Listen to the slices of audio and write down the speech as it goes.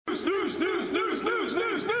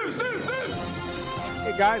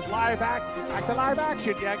Hey guys, back to live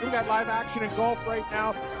action. Yeah, we got live action in golf right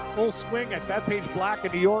now. Full swing at Bethpage Black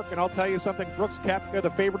in New York. And I'll tell you something, Brooks Koepka, the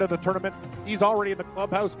favorite of the tournament, he's already in the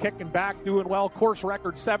clubhouse, kicking back, doing well. Course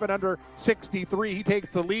record 7 under 63. He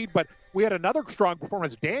takes the lead, but we had another strong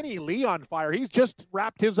performance. Danny Lee on fire. He's just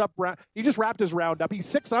wrapped his round up. He's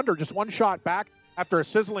 6 under, just one shot back after a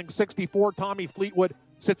sizzling 64. Tommy Fleetwood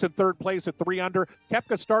sits in third place at 3 under.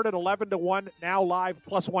 Koepka started 11-1, now live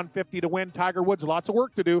plus 150 to win. Tiger Woods, lots of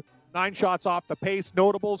work to do. 9 shots off the pace.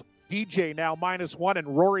 Notables, DJ now -1, and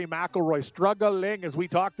Rory McIlroy struggling, as we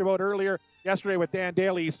talked about earlier yesterday with Dan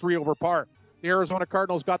Daly. He's 3 over par. The Arizona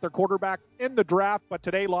Cardinals got their quarterback in the draft, but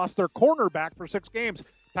today lost their cornerback for 6 games.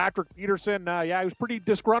 Patrick Peterson, he was pretty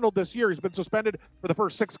disgruntled this year. He's been suspended for the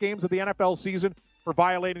first 6 games of the NFL season for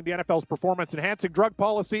violating the NFL's performance-enhancing drug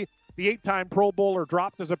policy. The 8-time Pro Bowler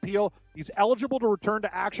dropped his appeal. He's eligible to return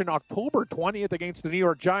to action October 20th against the New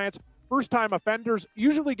York Giants. First-time offenders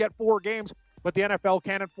usually get 4 games, but the NFL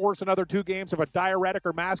can enforce another 2 games if a diuretic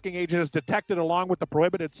or masking agent is detected along with the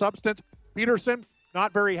prohibited substance. Peterson,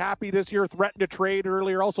 not very happy this year, threatened to trade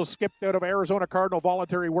earlier, also skipped out of Arizona Cardinal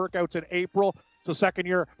voluntary workouts in April. So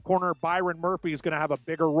second-year corner Byron Murphy is going to have a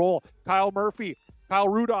bigger role. Kyle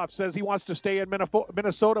Rudolph says he wants to stay in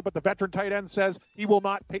Minnesota, but the veteran tight end says he will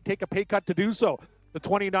not take a pay cut to do so. The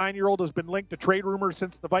 29-year-old has been linked to trade rumors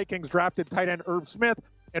since the Vikings drafted tight end Irv Smith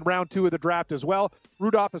in round 2 of the draft as well.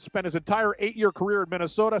 Rudolph has spent his entire 8-year career in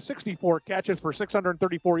Minnesota, 64 catches for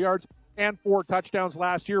 634 yards and 4 touchdowns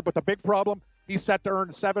last year. But the big problem, he's set to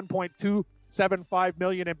earn $7.275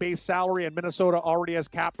 million in base salary, and Minnesota already has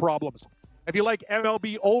cap problems. If you like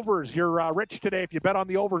MLB overs, you're rich today if you bet on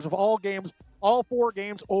the overs of all games, all 4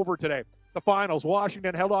 games over today. The finals,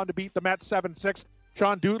 Washington held on to beat the Mets 7-6.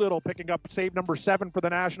 Sean Doolittle picking up save number 7 for the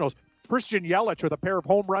Nationals. Christian Yelich with a pair of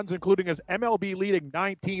home runs, including his MLB-leading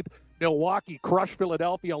 19th. Milwaukee crushed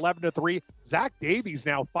Philadelphia 11-3. Zach Davies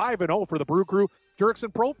now 5-0 for the Brew Crew.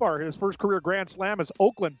 Jurickson Profar, his first career Grand Slam, as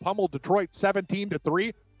Oakland pummeled Detroit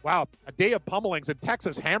 17-3. Wow, a day of pummelings, and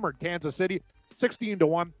Texas hammered Kansas City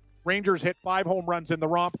 16-1. Rangers hit 5 home runs in the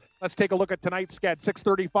romp. Let's take a look at tonight's sked.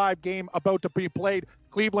 6:35 game about to be played.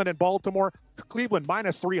 Cleveland and Baltimore. Cleveland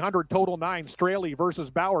 -300, total 9. Straley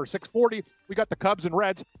versus Bauer, 640. We got the Cubs and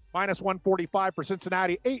Reds, -145 for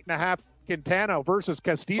Cincinnati, 8.5. Quintana versus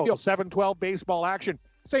Castillo, 7:12 baseball action.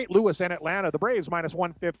 St. Louis and Atlanta. The Braves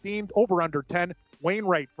 -115, over under 10.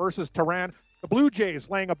 Wainwright versus Tehran. The Blue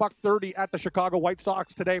Jays laying $130 at the Chicago White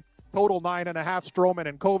Sox today. Total 9.5. Stroman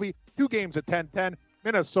and Covey. 2 games at 10-10.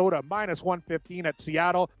 Minnesota -115 at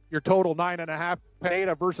Seattle. Your total 9.5.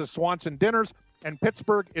 Pineda versus Swanson Dinners. And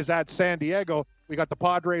Pittsburgh is at San Diego. We got the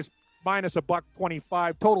Padres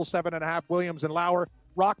 -$125. Total 7.5. Williams and Lauer.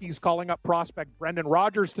 Rockies calling up prospect Brendan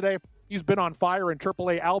Rodgers today. He's been on fire in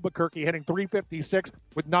AAA Albuquerque, hitting .356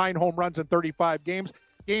 with 9 home runs in 35 games.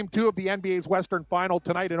 Game 2 of the NBA's Western Final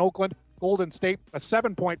tonight in Oakland. Golden State, a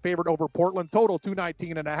 7-point favorite over Portland. Total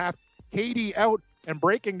 219.5. KD out. And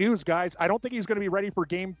breaking news, guys, I don't think he's going to be ready for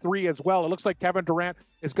Game 3 as well. It looks like Kevin Durant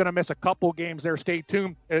is going to miss a couple games there. Stay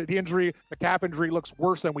tuned. The calf injury looks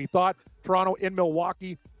worse than we thought. Toronto in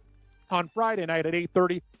Milwaukee on Friday night at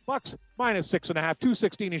 8:30. Bucks -6.5.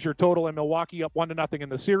 216 is your total in Milwaukee, up 1-0 in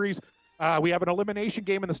the series. We have an elimination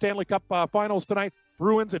game in the Stanley Cup Finals tonight.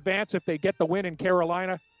 Bruins advance if they get the win in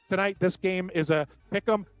Carolina tonight. This game is a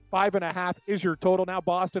pick'em. 5.5 is your total. Now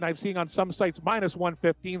Boston, I've seen on some sites,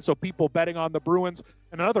 -115, so people betting on the Bruins.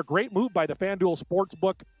 And another great move by the FanDuel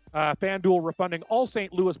Sportsbook. FanDuel refunding all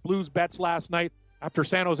St. Louis Blues bets last night after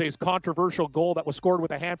San Jose's controversial goal that was scored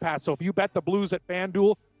with a hand pass. So if you bet the Blues at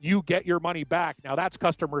FanDuel, you get your money back. Now that's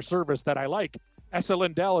customer service that I like. Esa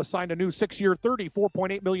Lindell has signed a new 6-year,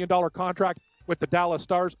 $34.8 million contract with the Dallas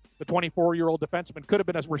Stars. The 24-year-old defenseman could have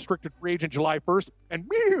been a restricted free agent July 1st. And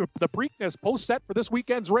the Preakness post set for this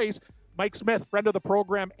weekend's race. Mike Smith, friend of the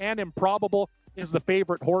program and improbable, is the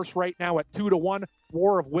favorite horse right now at 2-1.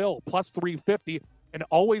 War of Will, +350. And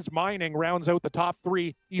Always Mining rounds out the top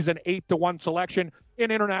 3. He's an 8-1 selection.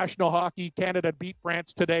 In international hockey, Canada beat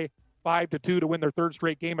France today 5-2 to win their 3rd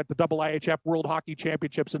straight game at the IIHF World Hockey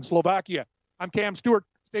Championships in Slovakia. I'm Cam Stewart.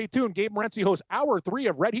 Stay tuned. Gabe Morency hosts Hour 3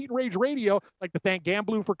 of Red Heat and Rage Radio. I'd like to thank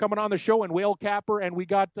Gamblu for coming on the show, and Whale Capper. And we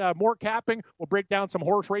got more capping. We'll break down some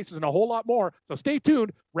horse races and a whole lot more. So stay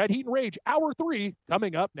tuned. Red Heat and Rage, Hour 3,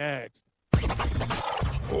 coming up next.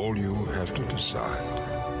 All you have to decide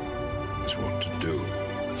is what to do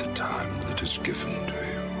with the time that is given to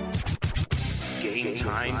you. Game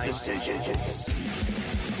time decisions.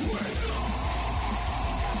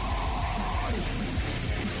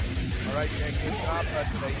 All right, Jake, good job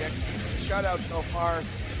today. Shutout so far.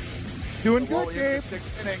 Doing good, Gabe.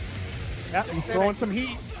 6th inning. Yeah, he's throwing some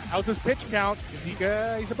heat. How's his pitch count?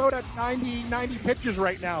 He's about at 90 pitches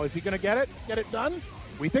right now. Is he going to get it done?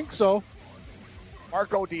 We think so.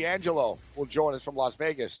 Marco D'Angelo will join us from Las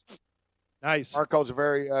Vegas. Nice. Marco's a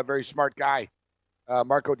very smart guy.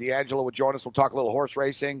 Marco D'Angelo will join us. We'll talk a little horse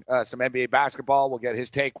racing, some NBA basketball. We'll get his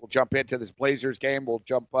take. We'll jump into this Blazers game. We'll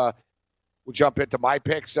jump into my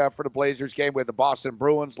picks for the Blazers game with the Boston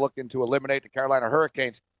Bruins looking to eliminate the Carolina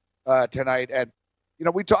Hurricanes tonight. And,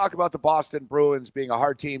 we talk about the Boston Bruins being a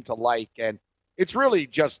hard team to like, and it's really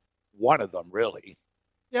just one of them, really.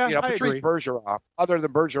 Yeah, I Patrice agree. Bergeron, other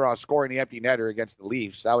than Bergeron scoring the empty netter against the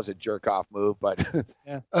Leafs, that was a jerk-off move. But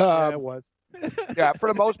yeah, it was. yeah,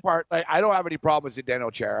 for the most part, I don't have any problem with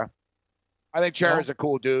Zdeno Chara. I think Chara's a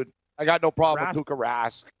cool dude. I got no problem with Tuukka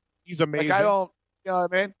Rask. He's amazing. Like, I don't, you know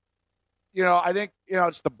what I mean? I think,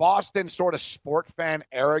 it's the Boston sort of sport fan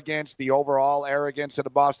arrogance, the overall arrogance of the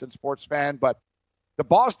Boston sports fan, but the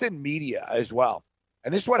Boston media as well.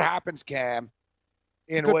 And this is what happens, Cam,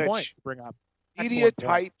 in Good which point to bring up. media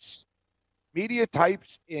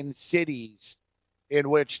types in cities in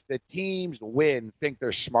which the teams win think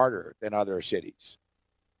they're smarter than other cities.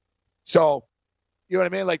 So, you know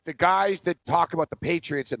what I mean? Like the guys that talk about the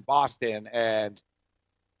Patriots in Boston, and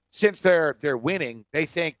since they're winning, they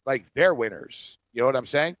think like they're winners. You know what I'm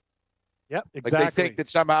saying? Yep, exactly. Like they think that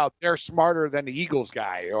somehow they're smarter than the Eagles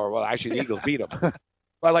guy, or well, actually the Eagles beat them.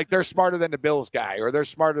 But like they're smarter than the Bills guy, or they're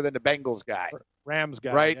smarter than the Bengals guy. Rams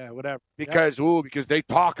guy, right? Yeah, whatever. Because they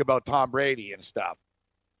talk about Tom Brady and stuff.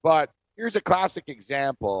 But here's a classic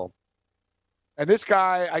example. And this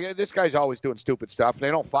guy's always doing stupid stuff, and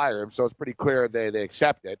they don't fire him, so it's pretty clear they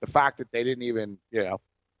accept it. The fact that they didn't even, and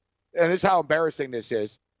this is how embarrassing this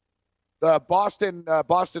is. The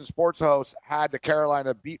Boston sports host had the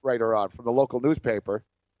Carolina beat writer on from the local newspaper.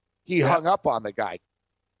 He hung up on the guy.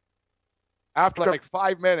 After like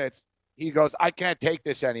 5 minutes, he goes, "I can't take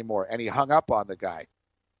this anymore," and he hung up on the guy.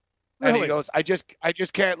 Really? And he goes, I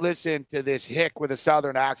just can't listen to this hick with a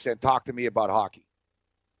southern accent talk to me about hockey.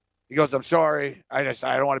 He goes, "I'm sorry. I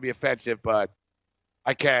don't want to be offensive, but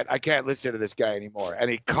I can't listen to this guy anymore." And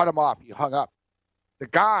he cut him off. He hung up. The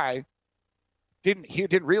guy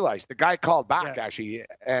didn't realize. The guy called back actually,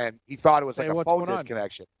 and he thought it was like a phone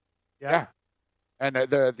disconnection. Yeah. And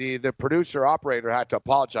the producer operator had to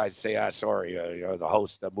apologize and say, sorry, the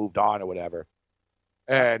host moved on or whatever.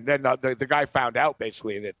 And then the guy found out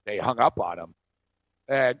basically that they hung up on him.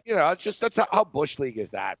 And, it's just how Bush League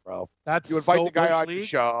is that, bro. You invite the guy on your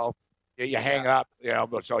show, you hang up,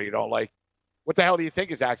 so you don't like. What the hell do you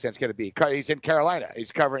think his accent's going to be? He's in Carolina.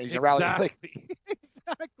 He's in Raleigh Lake.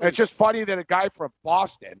 Exactly. It's just funny that a guy from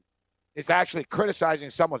Boston is actually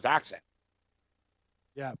criticizing someone's accent.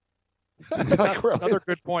 Yeah. Like, really? Another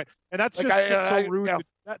good point. And that's like just so rude.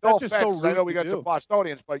 That's just so rude. I know we got some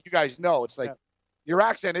Bostonians, but you guys know it's like your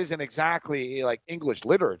accent isn't exactly like English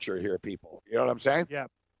literature here, people. You know what I'm saying? Yeah.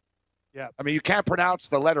 Yeah. I mean, you can't pronounce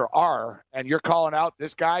the letter R, and you're calling out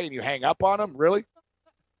this guy and you hang up on him? Really?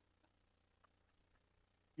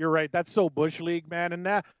 You're right. That's so Bush League, man. And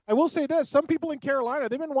I will say this. Some people in Carolina,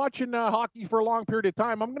 they've been watching hockey for a long period of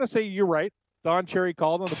time. I'm going to say you're right. Don Cherry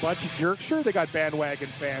called them a bunch of jerks. Sure, they got bandwagon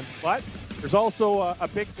fans, but there's also a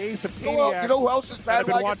big base of Canadians who else is that have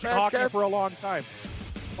been bandwagon watching fans, hockey for a long time.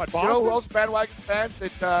 What, Boston? You know who else bandwagon fans?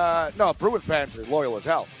 No, Bruin fans are loyal as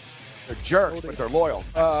hell. They're jerks, but they're loyal.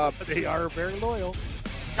 They are very loyal.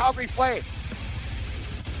 Calgary Flames.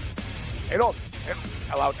 They don't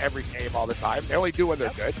sell out every game all the time. They only do when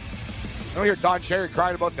they're good. I don't hear Don Cherry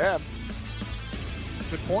crying about them.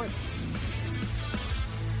 Good point.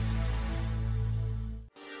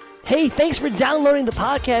 Hey, thanks for downloading the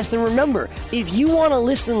podcast. And remember, if you want to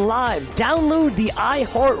listen live, download the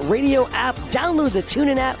iHeartRadio app, download the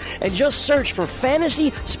TuneIn app, and just search for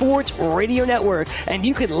Fantasy Sports Radio Network, and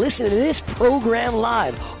you can listen to this program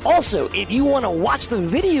live. Also, if you want to watch the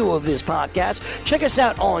video of this podcast, check us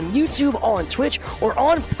out on YouTube, on Twitch, or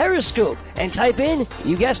on Periscope, and type in,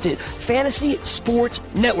 you guessed it, Fantasy Sports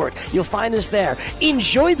Network. You'll find us there.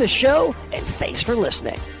 Enjoy the show, and thanks for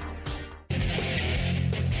listening.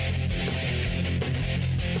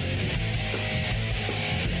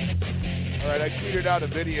 All right, I tweeted out a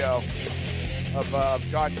video of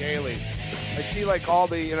John Daly. I see like all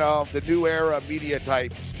the, the new era media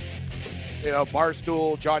types.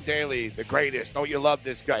 Barstool, John Daly, the greatest. Don't you love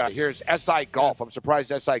this guy? Here's SI Golf. I'm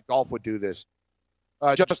surprised SI Golf would do this.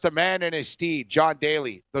 Just a man and his steed, John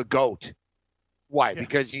Daly, the GOAT. Why? Yeah.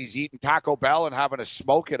 Because he's eating Taco Bell and having a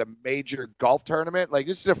smoke at a major golf tournament? Like,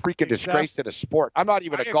 this is a freaking disgrace to the sport. I'm not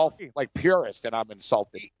even a golf purist, and I'm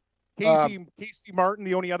insulted. Casey Martin,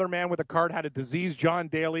 the only other man with a card, had a disease. John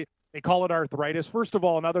Daly, They call it arthritis. First of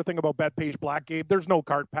all, another thing about Bethpage Black, Gabe, there's no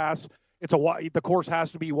cart pass. The course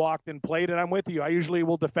has to be walked and played, and I'm with you. I usually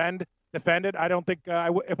will defend it. I don't think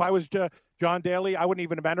if I was John Daly, I wouldn't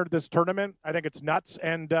even have entered this tournament. I think it's nuts.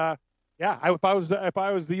 And if I was the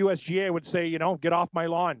USGA, I would say, get off my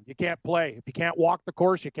lawn. You can't play. If you can't walk the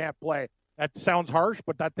course, you can't play. That sounds harsh,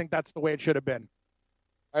 but I think that's the way it should have been.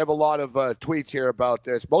 I have a lot of tweets here about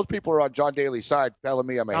this. Most people are on John Daly's side, telling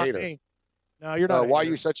me I'm a hater. Me. No, you're not. Why are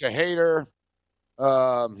you such a hater?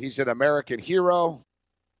 He's an American hero.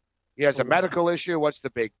 He has a medical issue. What's the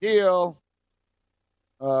big deal?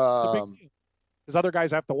 It's a big deal. Because other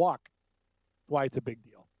guys have to walk. That's why it's a big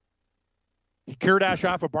deal. Kirdash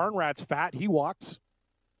off of Barn Rat's fat. He walks.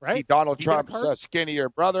 Right? See Donald Trump's skinnier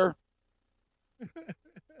brother.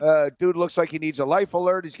 Dude looks like he needs a life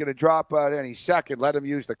alert. He's going to drop any second. Let him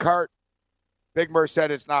use the cart. Big Mer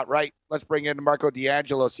said it's not right. Let's bring in Marco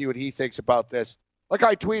D'Angelo, see what he thinks about this. Like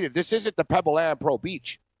I tweeted, this isn't the Pebble Am Pro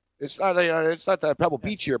Beach. It's not the Pebble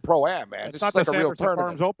Beach here Pro Am, man. It's this not is like the a real Sanderson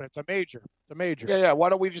tournament. Farms Open. It's a major. Yeah. Why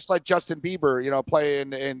don't we just let Justin Bieber, play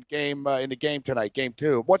in the game tonight, game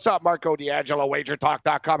 2? What's up, Marco D'Angelo,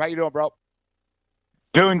 WagerTalk.com? How you doing, bro?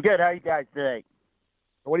 Doing good. How you guys today?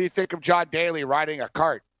 What do you think of John Daly riding a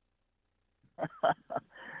cart?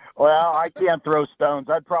 Well, I can't throw stones.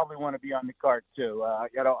 I'd probably want to be on the cart too.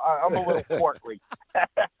 I'm a little portly.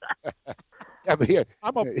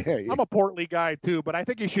 I'm a portly guy too, but I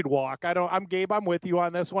think you should walk. I'm Gabe. I'm with you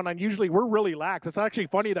on this one. And usually we're really lax. It's actually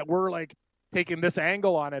funny that we're like taking this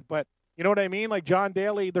angle on it, but you know what I mean? Like John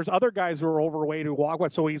Daly, there's other guys who are overweight who walk,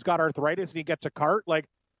 so he's got arthritis and he gets a cart. Like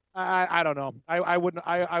I don't know. I wouldn't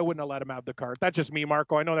have let him have the cart. That's just me,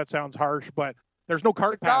 Marco. I know that sounds harsh, but there's no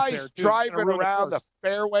cart pass there. The guy's driving around the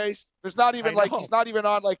fairways. There's not even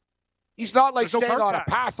he's not staying on a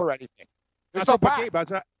path or anything. There's no path. Gabe,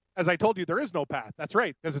 as I told you, there is no path. That's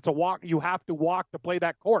right, because it's a walk. You have to walk to play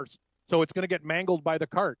that course, so it's going to get mangled by the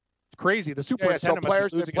cart. It's crazy. The superintendent so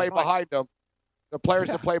players that play behind them, that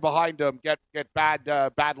play behind them get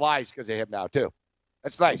bad lies because of him now too.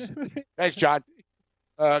 That's nice. Thanks, John.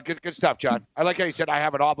 Good stuff, John. I like how you said I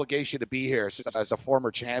have an obligation to be here as a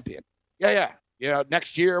former champion. Yeah.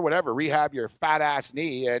 Next year, whatever, rehab your fat ass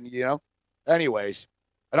knee, and anyways.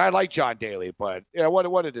 And I like John Daly, but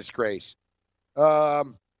what a disgrace.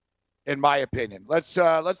 In my opinion. Let's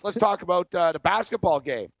talk about the basketball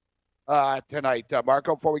game tonight,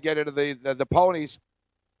 Marco. Before we get into the ponies,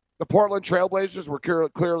 the Portland Trailblazers were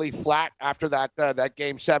clearly flat after that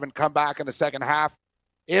Game 7 comeback in the second half.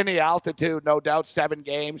 In the altitude, no doubt, 7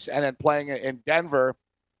 games, and then playing in Denver.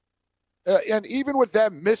 And even with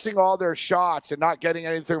them missing all their shots and not getting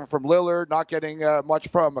anything from Lillard, not getting much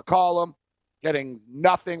from McCollum, getting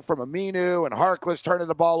nothing from Aminu and Harkless turning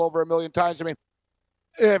the ball over a million times. I mean,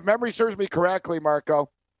 if memory serves me correctly,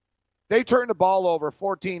 Marco, they turned the ball over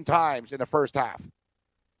 14 times in the first half.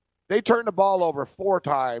 They turned the ball over 4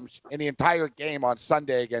 times in the entire game on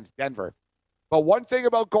Sunday against Denver. But one thing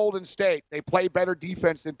about Golden State, they play better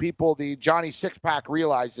defense than the Johnny Sixpack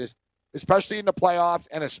realizes, especially in the playoffs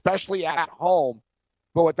and especially at home.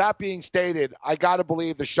 But with that being stated, I got to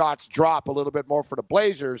believe the shots drop a little bit more for the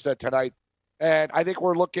Blazers tonight. And I think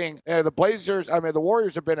we're looking the Blazers. I mean, the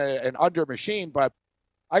Warriors have been an under machine, but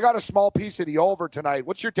I got a small piece of the over tonight.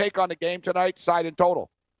 What's your take on the game tonight, side and total?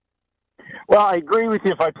 Well, I agree with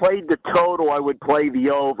you. If I played the total, I would play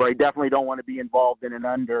the over. I definitely don't want to be involved in an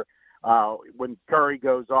under. When Curry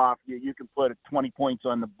goes off, you can put 20 points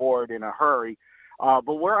on the board in a hurry.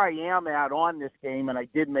 But where I am at on this game, and I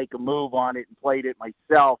did make a move on it and played it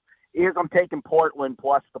myself, is I'm taking Portland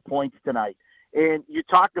plus the points tonight. And you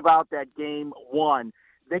talked about that Game 1.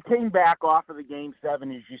 They came back off of the Game 7,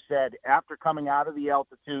 as you said, after coming out of the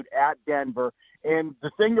altitude at Denver. And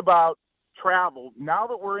the thing about travel, now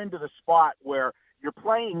that we're into the spot where you're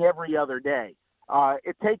playing every other day,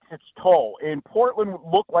 it takes its toll. And Portland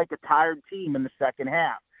looked like a tired team in the second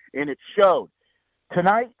half, and it showed.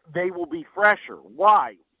 Tonight, they will be fresher.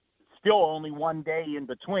 Why? Still only one day in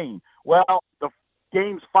between. Well, the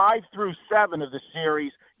games 5 through 7 of the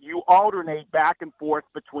series, you alternate back and forth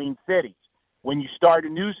between cities. When you start a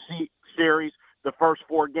new series, the first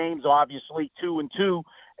 4 games, obviously 2 and 2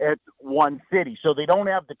 at one city. So they don't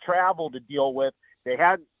have the travel to deal with. They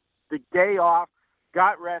had the day off,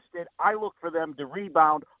 got rested. I look for them to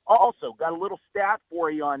rebound. Also, got a little stat for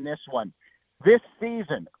you on this one. This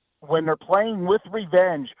season, when they're playing with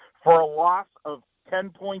revenge for a loss of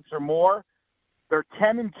 10 points or more, they're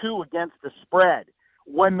 10-2 against the spread.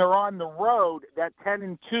 When they're on the road, that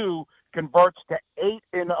 10-2 converts to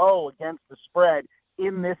 8-0 against the spread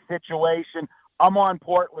in this situation. I'm on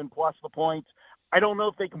Portland plus the points. I don't know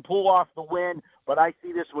if they can pull off the win, but I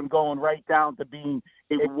see this one going right down to being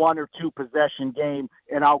a 1 or 2 possession game,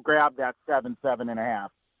 and I'll grab that 7.5.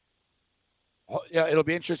 Yeah, it'll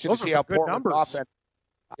be interesting Those to see are how some good Portland numbers. offense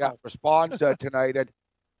responds tonight. And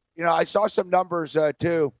I saw some numbers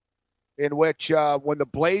too, in which when the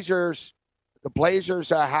Blazers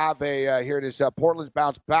have a here it is. Portland's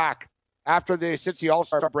bounced back since the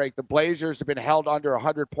All-Star break. The Blazers have been held under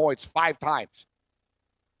 100 points 5 times.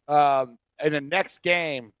 In the next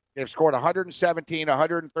game, they've scored 117,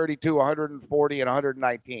 132, 140, and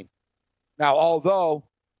 119. Now, although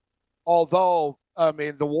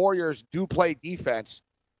the Warriors do play defense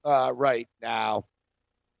right now,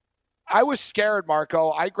 I was scared,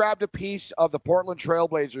 Marco. I grabbed a piece of the Portland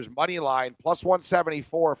Trailblazers money line plus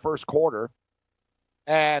 174 first quarter,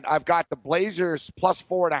 and I've got the Blazers plus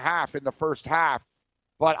 4.5 in the first half,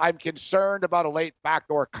 but I'm concerned about a late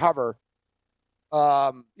backdoor cover.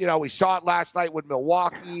 We saw it last night with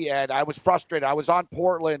Milwaukee, and I was frustrated. I was on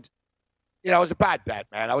Portland. It was a bad bet,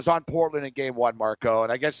 man. I was on Portland in game 1, Marco,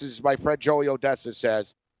 and I guess as my friend Joey Odessa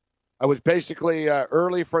says, I was basically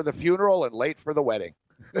early for the funeral and late for the wedding.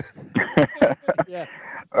 Yeah.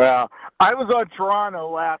 I was on Toronto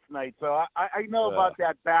last night, so I know about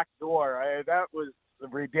that back door. That was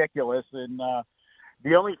ridiculous, and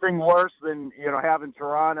the only thing worse than having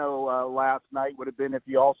Toronto last night would have been if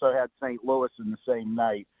you also had St. Louis in the same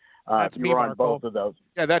night. That's you me, were on Marco. both of those.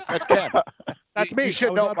 Yeah, that's Cam. That's me. You should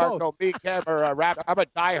I was know, on Marco. both. Me, Cam are Raptor. I'm a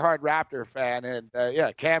diehard Raptor fan,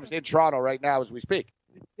 and Cam's in Toronto right now as we speak.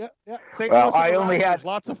 Yeah. St. Well, Louis I and the only Raptors, had-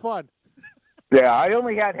 lots of fun. Yeah, I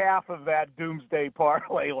only had half of that doomsday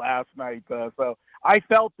parlay last night, so I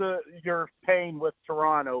felt your pain with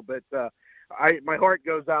Toronto, but my heart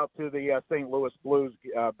goes out to the St. Louis Blues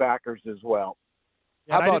backers as well.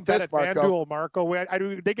 Yeah, How I about didn't bet this, at Marco? FanDuel,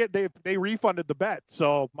 Marco. They refunded the bet,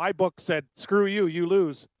 so my book said, "Screw you, you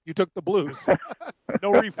lose. You took the Blues.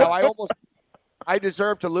 No refund." Now, I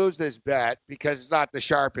deserve to lose this bet because it's not the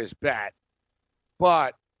sharpest bet.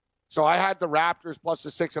 But, so I had the Raptors plus the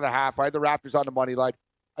 6.5. I had the Raptors on the money line.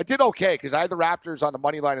 I did okay because I had the Raptors on the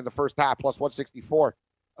money line in the first half plus 164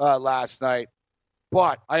 last night.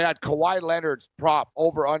 But I had Kawhi Leonard's prop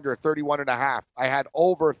over under 31.5. I had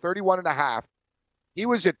over 31.5. He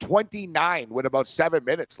was at 29 with about 7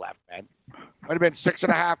 minutes left, man. Might have been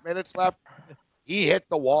 6.5 minutes left. He hit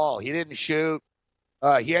the wall. He didn't shoot.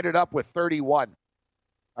 He ended up with 31.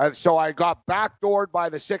 So I got backdoored by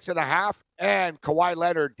the 6.5, and Kawhi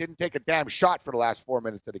Leonard didn't take a damn shot for the last 4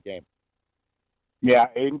 minutes of the game. Yeah,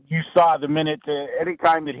 and you saw the minute any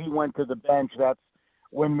time that he went to the bench, that's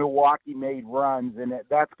when Milwaukee made runs, and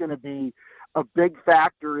that's going to be a big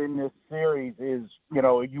factor in this series. Is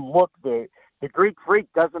you look the Greek Freak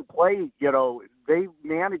doesn't play. They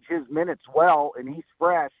manage his minutes well, and he's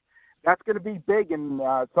fresh. That's going to be big and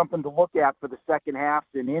something to look at for the second half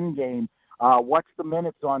and in game. What's the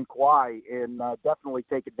minutes on Kawhi, and definitely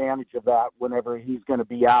take advantage of that whenever he's going to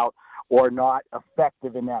be out or not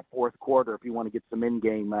effective in that fourth quarter if you want to get some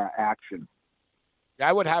in-game action.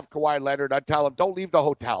 I would have Kawhi Leonard. I'd tell him, don't leave the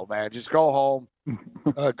hotel, man. Just go home,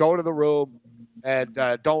 go to the room, and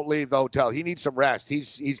don't leave the hotel. He needs some rest.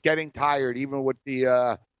 He's getting tired, even with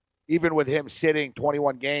him sitting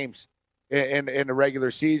 21 games in the regular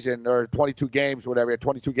season, or 22 games, whatever.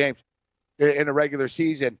 22 games in the regular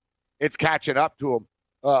season. It's catching up to him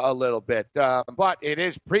a little bit. But it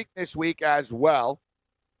is Preakness week as well.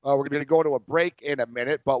 We're going to go to a break in a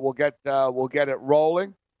minute, but we'll get it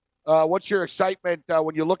rolling. What's your excitement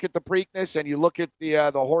when you look at the Preakness and you look at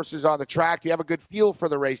the horses on the track? Do you have a good feel for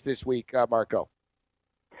the race this week, Marco?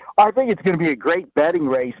 I think it's going to be a great betting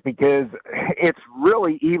race because it's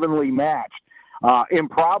really evenly matched.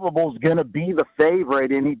 Improbable's going to be the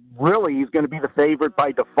favorite, and he's going to be the favorite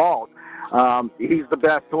by default. He's the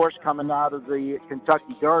best horse coming out of the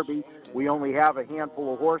Kentucky Derby. We only have a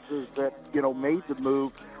handful of horses that made the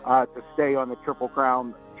move to stay on the Triple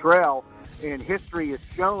Crown Trail. And history has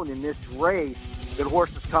shown in this race that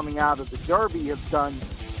horses coming out of the Derby have done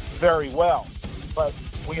very well. But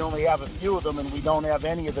we only have a few of them, and we don't have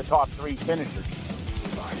any of the top 3 finishers.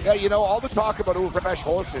 Yeah, all the talk about fresh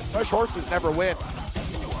horses never win.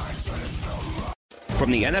 From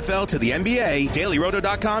the NFL to the NBA,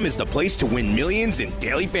 DailyRoto.com is the place to win millions in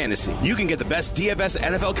daily fantasy. You can get the best DFS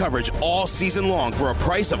NFL coverage all season long for a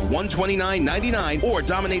price of $129.99, or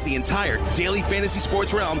dominate the entire daily fantasy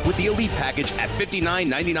sports realm with the Elite Package at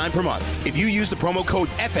 $59.99 per month. If you use the promo code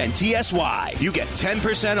FNTSY, you get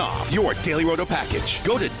 10% off your Daily Roto package.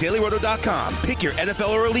 Go to DailyRoto.com, pick your NFL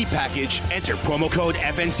or Elite Package, enter promo code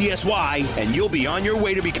FNTSY, and you'll be on your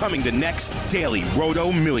way to becoming the next Daily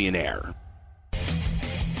Roto millionaire.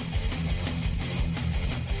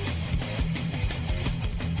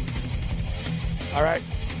 All right,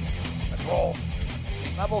 let's roll.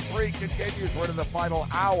 Level 3 continues. We're in the final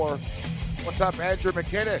hour. What's up, Andrew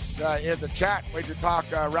McInnes in the chat? Wager Talk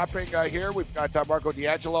repping here. We've got Marco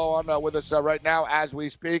D'Angelo on with us right now as we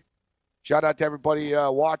speak. Shout out to everybody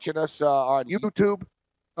watching us on YouTube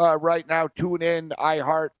right now. Tune in,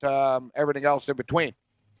 iHeart, everything else in between.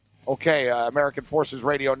 Okay, American Forces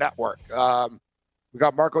Radio Network. We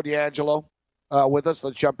got Marco D'Angelo with us.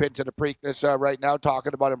 Let's jump into the Preakness right now,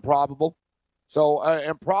 talking about Improbable. So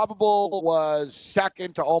Improbable was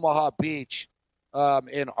second to Omaha Beach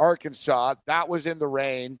in Arkansas. That was in the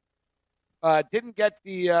rain. It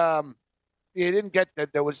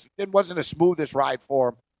wasn't the smoothest ride for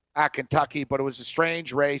him at Kentucky, but it was a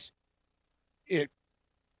strange race.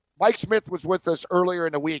 Mike Smith was with us earlier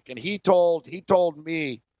in the week, and he told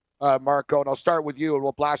me, Marco, and I'll start with you, and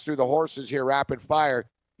we'll blast through the horses here rapid fire.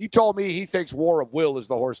 He told me he thinks War of Will is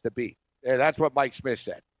the horse to beat. And that's what Mike Smith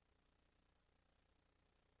said.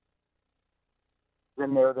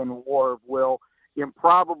 In there than War of Will.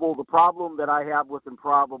 Improbable, the problem that I have with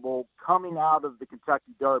Improbable coming out of the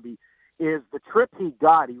Kentucky Derby is the trip he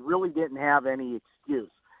got. He really didn't have any excuse.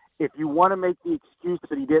 If you want to make the excuse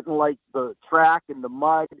that he didn't like the track and the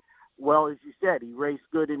mud, well, as you said, he raced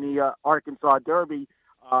good in the Arkansas Derby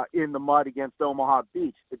in the mud against Omaha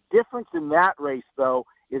Beach. The difference in that race, though,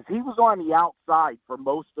 is he was on the outside for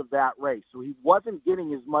most of that race, so he wasn't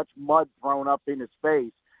getting as much mud thrown up in his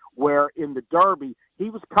face, where in the Derby, he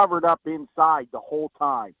was covered up inside the whole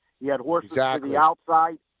time. He had horses to the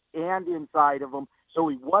outside and inside of him, so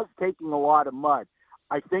he was taking a lot of mud.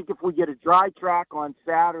 I think if we get a dry track on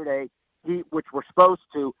Saturday, which we're supposed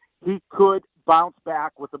to, he could bounce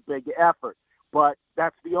back with a big effort. But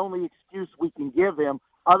that's the only excuse we can give him.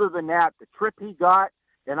 Other than that, the trip he got,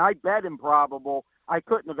 and I bet Improbable, I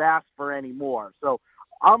couldn't have asked for any more. So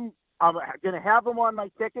I'm going to have him on my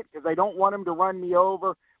ticket because I don't want him to run me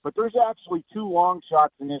over. But there's actually two long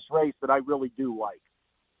shots in this race that I really do like.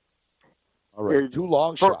 All right, two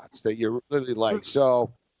long shots that you really like.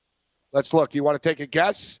 So let's look. You want to take a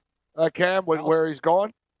guess, Cam, where he's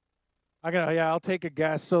going? I'll take a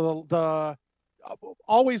guess. So the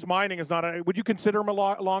Always Mining is not would you consider him a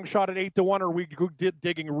long shot at 8-1, or are we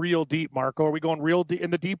digging real deep, Marco? Are we going real deep in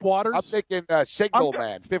the deep waters? I'm thinking Signal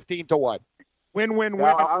Man, 15-1. Win,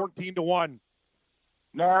 14-1.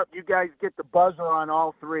 No, you guys get the buzzer on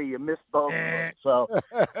all three. You missed both of them. So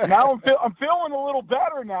now I'm feeling a little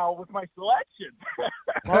better now with my selection.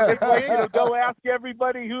 Go ask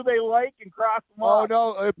everybody who they like and cross them off.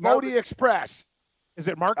 Oh, no, Bodie Express. Is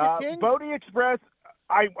it Market King? Bodie Express,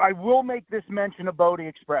 I will make this mention of Bodie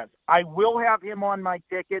Express. I will have him on my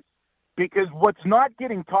ticket because what's not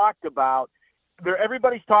getting talked about,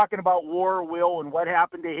 everybody's talking about War Will and what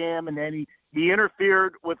happened to him, and then he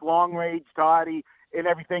interfered with Long Range Toddy and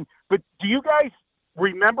everything. But do you guys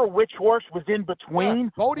remember which horse was in between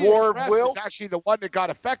Bodie War Express of Will? is actually the one that got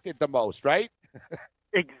affected the most, right?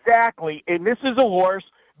 Exactly. And this is a horse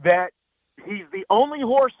that he's the only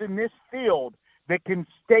horse in this field that can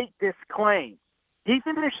state this claim. He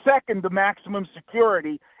finished second to Maximum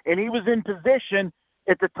Security, and he was in position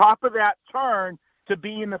at the top of that turn to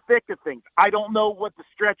be in the thick of things. I don't know what the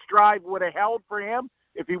stretch drive would have held for him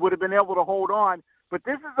if he would have been able to hold on, but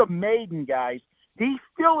this is a maiden, guys. He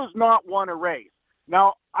still has not won a race.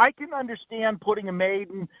 Now, I can understand putting a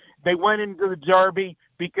maiden. They went into the Derby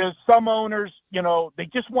because some owners, they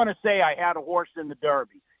just want to say, I had a horse in the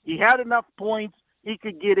Derby. He had enough points. He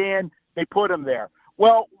could get in. They put him there.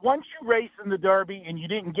 Well, once you race in the Derby and you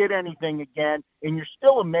didn't get anything again and you're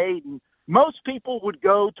still a maiden, most people would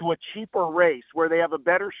go to a cheaper race where they have a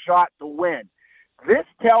better shot to win. This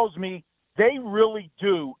tells me they really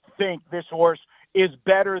do think this horse is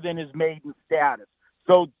better than his maiden status.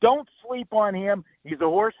 So don't sleep on him. He's a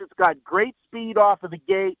horse that's got great speed off of the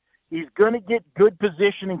gate. He's going to get good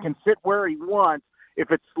position and can sit where he wants.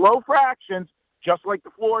 If it's slow fractions, just like the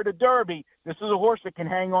Florida Derby, this is a horse that can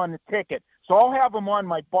hang on the ticket. So I'll have him on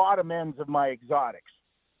my bottom ends of my exotics.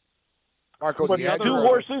 Marco's but the two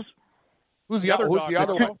horses. Who's the other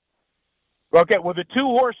one? Okay, well, the two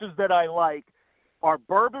horses that I like are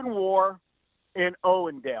Bourbon War and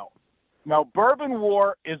Owendale. Now, Bourbon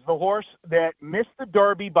War is the horse that missed the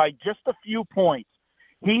Derby by just a few points.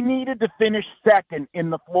 He needed to finish second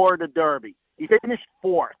in the Florida Derby. He finished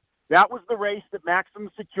fourth. That was the race that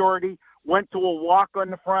Maximum Security went to a walk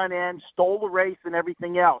on the front end, stole the race and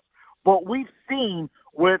everything else. But we've seen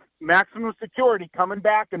with Maximum Security coming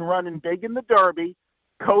back and running big in the Derby,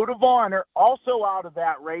 Code of Honor, also out of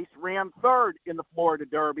that race, ran third in the Florida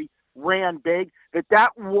Derby, ran big,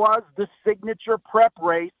 that was the signature prep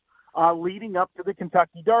race leading up to the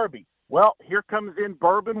Kentucky Derby. Well, here comes in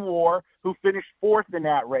Bourbon War, who finished fourth in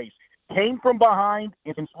that race. Came from behind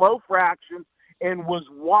in slow fractions and was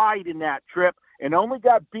wide in that trip and only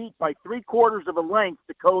got beat by 3/4 of a length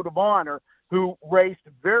to Code of Honor, who raced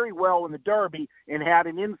very well in the Derby and had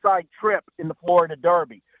an inside trip in the Florida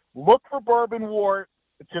Derby. Look for Bourbon War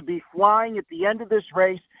to be flying at the end of this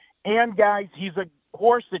race. And, guys, he's a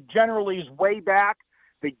horse that generally is way back.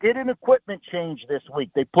 They did an equipment change this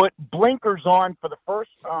week. They put blinkers on for the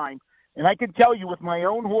first time. And I can tell you with my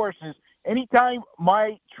own horses, anytime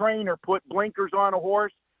my trainer put blinkers on a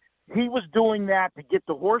horse, he was doing that to get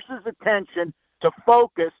the horse's attention, to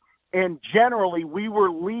focus, and generally we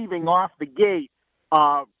were leaving off the gate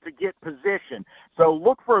to get position. So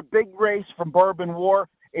look for a big race from Bourbon War.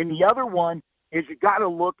 And the other one is you got to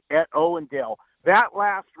look at Owendale. That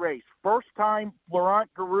last race, first time Florent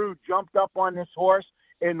Geroux jumped up on this horse,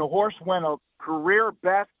 and the horse went a career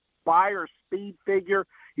best Beyer speed figure.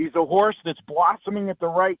 He's a horse that's blossoming at the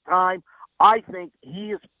right time. I think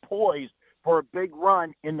he is poised for a big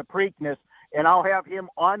run in the Preakness, and I'll have him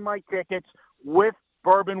on my tickets with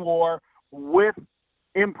Bourbon War, with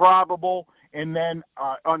Improbable, and then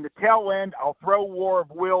on the tail end, I'll throw War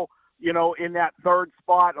of Will, in that third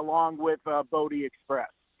spot along with Bodie Express.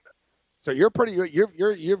 So you're pretty good.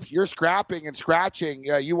 You're scrapping and scratching.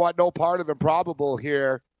 You want no part of Improbable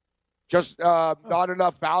here. Just not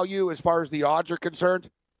enough value as far as the odds are concerned.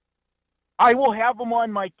 I will have him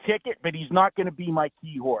on my ticket, but he's not going to be my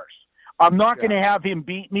key horse. I'm not going to have him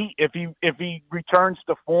beat me if he returns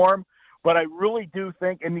to form. But I really do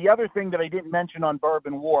think, and the other thing that I didn't mention on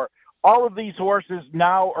Bourbon War, all of these horses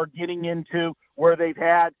now are getting into where they've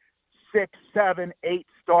had 6, 7, 8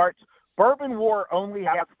 starts. Bourbon War only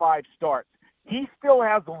has 5 starts. He still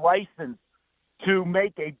has a license to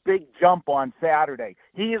make a big jump on Saturday.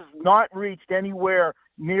 He has not reached anywhere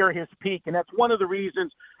near his peak, and that's one of the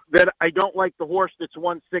reasons that I don't like the horse that's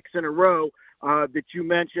won 6 in a row that you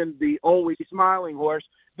mentioned, the Always Smiling horse.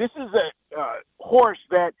 This is a horse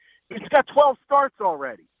that he's got 12 starts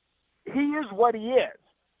already. He is what he is.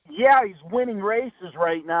 Yeah, he's winning races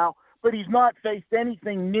right now, but he's not faced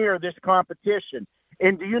anything near this competition.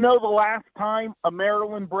 And do you know the last time a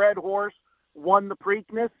Maryland-bred horse won the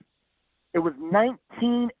Preakness? It was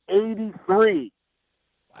 1983.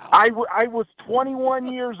 Wow. I was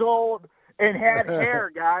 21 years old and had hair,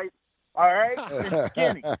 guys. All right? And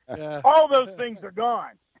skinny. Yeah. All those things are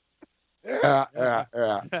gone. Yeah.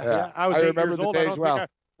 I was 8 years old. I don't think I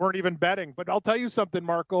weren't even betting. But I'll tell you something,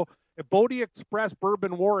 Marco. If Bodie Express,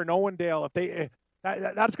 Bourbon War, and Owendale, if they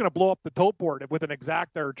that's going to blow up the tote board with an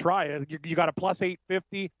exacta or try. You got a plus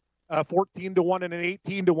 850, 14-1, and an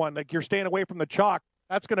 18-1. Like, you're staying away from the chalk.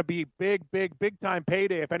 That's going to be big time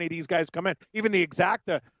payday if any of these guys come in. Even the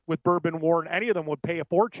exacta with Bourbon War, and any of them would pay a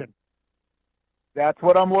fortune. That's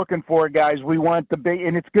what I'm looking for, guys. We want the big,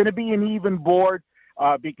 and it's going to be an even board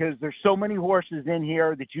because there's so many horses in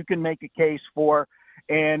here that you can make a case for.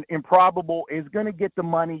 And Improbable is going to get the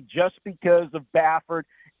money just because of Baffert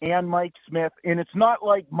and Mike Smith. And it's not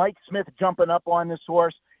like Mike Smith jumping up on this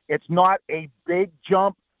horse. It's not a big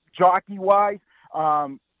jump jockey-wise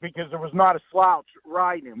because there was not a slouch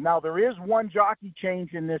riding him. Now, there is one jockey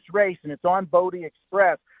change in this race, and it's on Bodie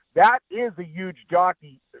Express. That is a huge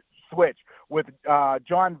jockey switch with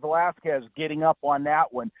John Velasquez getting up on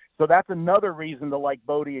that one. So that's another reason to like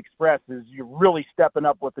Bodie Express is you're really stepping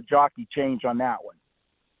up with the jockey change on that one.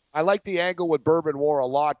 I like the angle with Bourbon War a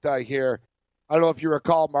lot here. I don't know if you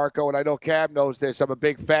recall, Marco, and I know Cam knows this. I'm a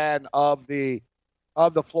big fan of the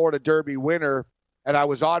Florida Derby winner, and I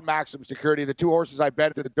was on Maximum Security. The 2 horses I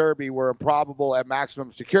bet at the Derby were Improbable and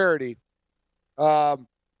Maximum Security. I'm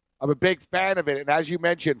a big fan of it, and as you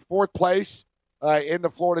mentioned, 4th place in the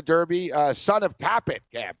Florida Derby, son of Tappet,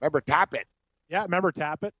 Cam. Remember Tappet? Yeah, remember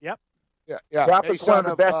Tappet? Yep. Yeah. Tappett's one of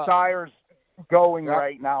the best tires going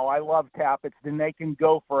right now. I love Tappets, and they can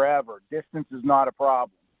go forever. Distance is not a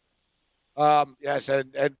problem. Yes,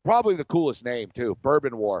 and probably the coolest name, too,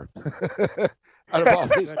 Bourbon War.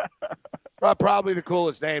 Probably the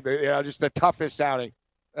coolest name, just the toughest sounding.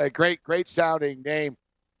 Great sounding name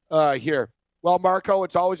here. Well, Marco,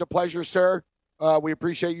 it's always a pleasure, sir. We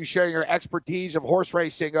appreciate you sharing your expertise of horse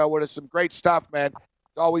racing with us. Some great stuff, man.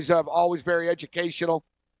 It's always very educational.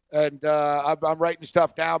 And I'm writing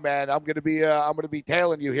stuff down, man. I'm gonna be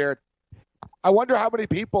tailing you here. I wonder how many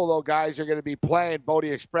people, though, guys, are going to be playing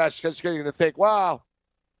Bodie Express. Just going to think, wow,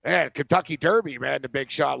 man, Kentucky Derby, man, the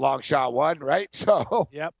big shot, long shot one, right? So,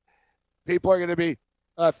 yep, people are going to be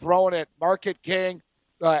throwing it. Market King,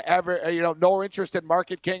 no interest in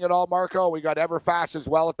Market King at all, Marco. We got Everfast as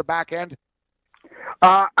well at the back end.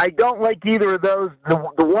 I don't like either of those.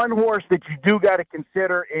 The one horse that you do got to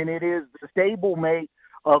consider, and it is the stablemate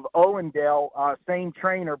of Owendale, same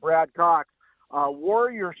trainer, Brad Cox,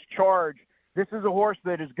 Warrior's Charge. This is a horse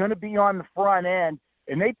that is going to be on the front end,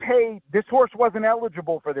 and this horse wasn't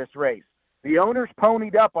eligible for this race. The owners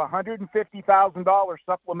ponied up a $150,000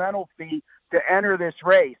 supplemental fee to enter this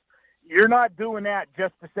race. You're not doing that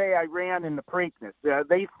just to say I ran in the Preakness.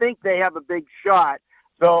 They think they have a big shot.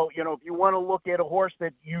 So, if you want to look at a horse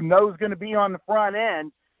that you know is going to be on the front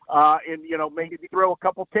end, and, maybe throw a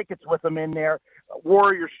couple tickets with them in there,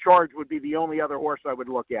 Warrior's Charge would be the only other horse I would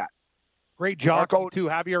look at. Great jockey, too,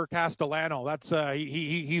 Javier Castellano. That's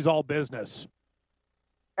he's all business.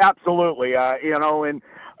 Absolutely.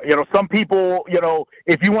 Some people,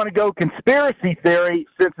 if you want to go conspiracy theory,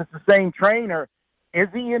 since it's the same trainer, is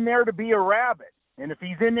he in there to be a rabbit? And if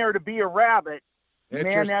he's in there to be a rabbit,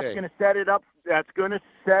 man, that's going to set it up. That's going to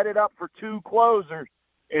set it up for two closers,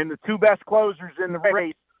 and the two best closers in the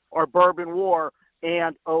race are Bourbon War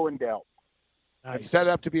and Owendale. Nice. And set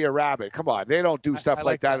up to be a rabbit. Come on, they don't do stuff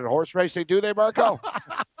like that in horse racing, do they, Marco?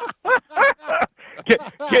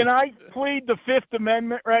 Can I plead the Fifth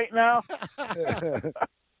Amendment right now?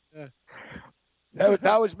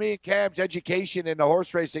 That was me and Cam's education in the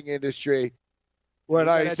horse racing industry. When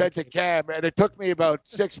I said to Cam, and it took me about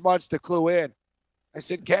 6 months to clue in. I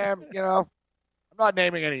said, Cam, I'm not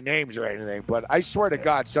naming any names or anything, but I swear to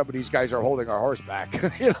God, some of these guys are holding our horse back.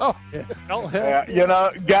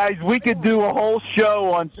 Guys, we could do a whole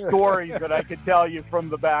show on stories that I could tell you from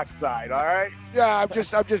the backside. All right? Yeah, I'm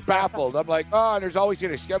just baffled. I'm like, oh, and there's always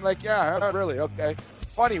going to. I'm like, yeah, really, okay.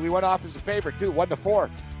 Funny, we went off as a favorite too, 1-4.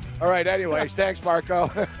 All right. Anyways, thanks, Marco.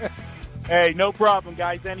 Hey, no problem,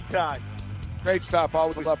 guys. Anytime. Great stuff.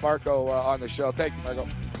 Always love Marco on the show. Thank you, Marco.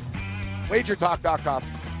 WagerTalk.com.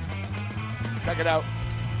 Check it out.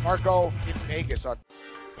 Marco in Vegas on.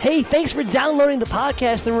 Hey, thanks for downloading the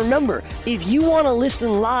podcast. And remember, if you want to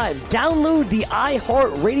listen live, download the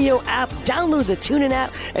iHeartRadio app, download the TuneIn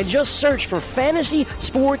app, and just search for Fantasy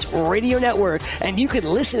Sports Radio Network, and you can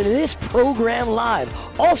listen to this program live.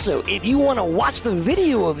 Also, if you want to watch the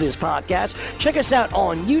video of this podcast, check us out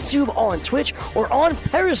on YouTube, on Twitch, or on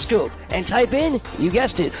Periscope, and type in, you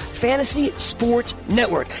guessed it, Fantasy Sports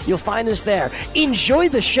Network. You'll find us there. Enjoy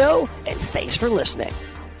the show, and thanks for listening.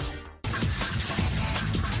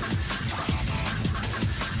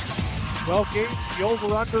 Well, Gabe, the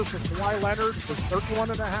over-under for Kawhi Leonard was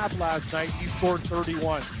 31.5 last night. He scored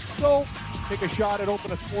 31. So, take a shot at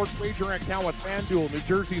open a sports wagering account with FanDuel, New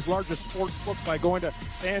Jersey's largest sports book, by going to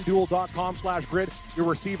FanDuel.com/grid. You'll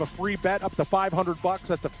receive a free bet up to $500.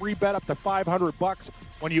 That's a free bet up to $500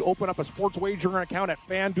 when you open up a sports wagering account at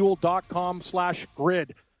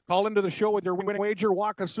FanDuel.com/grid. Call into the show with your winning wager.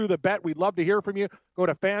 Walk us through the bet. We'd love to hear from you. Go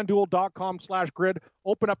to FanDuel.com/grid.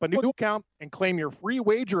 Open up a new account and claim your free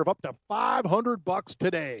wager of up to $500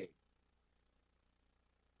 today.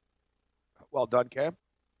 Well done, Cam.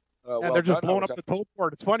 They're just blowing up the tote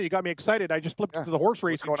board. It's funny. You got me excited. I just flipped to the horse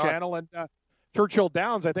racing channel, and Churchill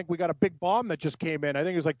Downs, I think we got a big bomb that just came in. I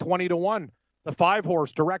think it was like 20-1. The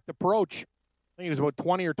 5-horse direct approach. I think it was about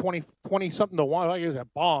 20 or 20 something to 1. I think it was a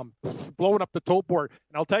bomb blowing up the tote board.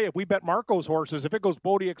 And I'll tell you, if we bet Marco's horses, if it goes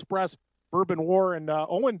Bodie Express, Bourbon War, and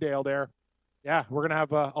Owendale there, yeah, we're going to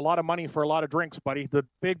have a lot of money for a lot of drinks, buddy. The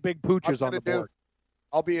big pooches on the board.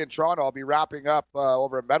 I'll be in Toronto. I'll be wrapping up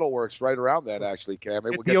over at Metalworks right around that, actually, Cam.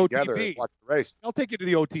 We'll get together and watch the race. I'll take you to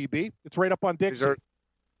the OTB. It's right up on Dixie.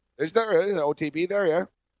 Is there an OTB there, yeah?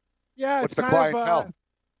 Yeah, What's it's the clientele?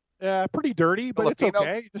 Pretty dirty, but Filipino? It's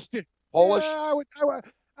okay. Just Polish?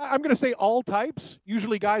 I'm going to say all types.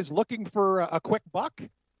 Usually guys looking for a quick buck.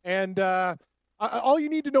 And all you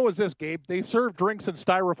need to know is this, Gabe. They serve drinks in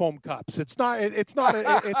styrofoam cups. It's not an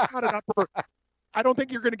upper. I don't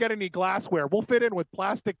think you're going to get any glassware. We'll fit in with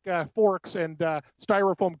plastic forks and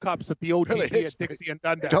styrofoam cups at the OTB at Dixie and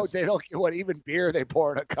Dundas. They don't get what even beer they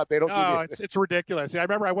pour in a cup. They don't. No, it's ridiculous. I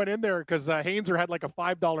remember I went in there because Hainzer had like a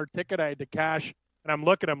 $5 ticket I had to cash. And I'm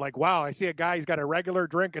looking, I'm like, wow, I see a guy, he's got a regular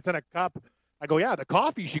drink, it's in a cup. I go, yeah, the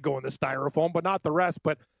coffee should go in the styrofoam, but not the rest.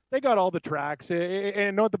 But they got all the tracks. And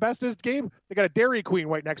you know what the best is, Gabe? They got a Dairy Queen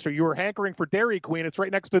right next to you. You were hankering for Dairy Queen. It's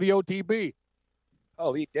right next to the OTB.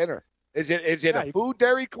 Oh, eat dinner. Is it a food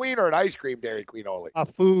Dairy Queen or an ice cream Dairy Queen only? A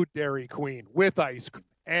food Dairy Queen with ice cream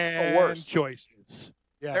and choices.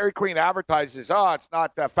 Yeah. Dairy Queen advertises, it's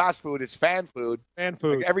not fast food, it's fan food. Fan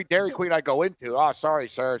food. Like every Dairy Queen I go into, sorry,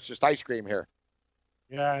 sir, it's just ice cream here.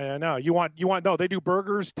 Yeah, no. You want no, they do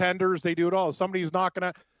burgers, tenders, they do it all. Somebody's not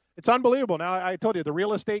gonna. It's unbelievable. Now I told you the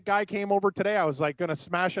real estate guy came over today. I was like gonna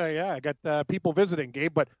smash. I got people visiting,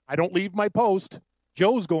 Gabe, but I don't leave my post.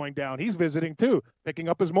 Joe's going down. He's visiting too, picking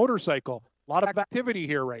up his motorcycle. A lot of activity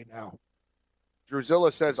here right now.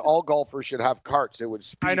 Drusilla says all golfers should have carts. It would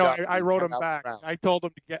speed I know. up. I wrote him back. I told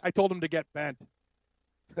him to get bent.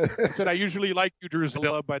 I said I usually like you,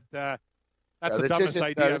 Drusilla, but that's the dumbest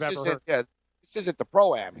idea I've ever heard. Yeah, this isn't the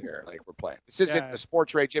Pro-Am here like we're playing. This isn't the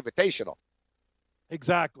Sports Rage Invitational.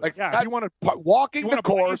 Exactly. Like, yeah, walking the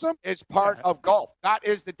course is part of golf. That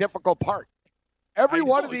is the difficult part. Every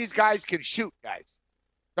one of these guys can shoot, guys.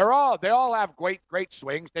 They all have great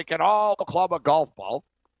swings. They can all club a golf ball.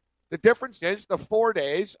 The difference is the 4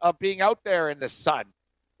 days of being out there in the sun,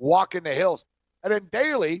 walking the hills. And then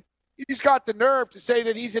Daly, he's got the nerve to say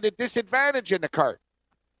that he's at a disadvantage in the cart.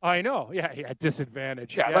 I know. Yeah,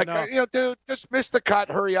 disadvantage. Dude, just miss the cut,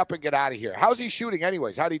 hurry up and get out of here. How's he shooting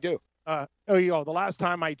anyways? How'd he do? The last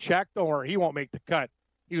time I checked, don't worry, he won't make the cut.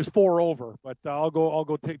 He was 4 over, but I'll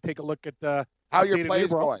go take a look at how your play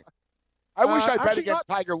is going. I wish I bet against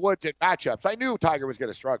Tiger Woods in matchups. I knew Tiger was going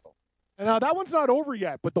to struggle. Now, that one's not over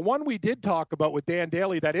yet, but the one we did talk about with Dan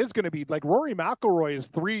Daly, that is going to be like Rory McIlroy is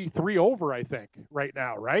 3 over, I think, right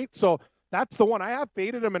now, right? So that's the one. I have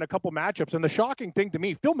faded him in a couple matchups, and the shocking thing to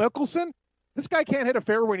me, Phil Mickelson, this guy can't hit a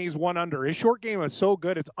fairway when he's 1 under. His short game is so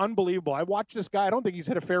good. It's unbelievable. I watched this guy. I don't think he's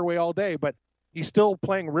hit a fairway all day, but he's still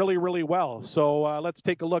playing really, really well. So let's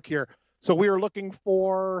take a look here. So we are looking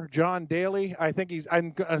for John Daly. I think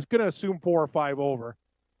I'm going to assume 4 or 5 over.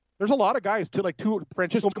 There's a lot of guys too, like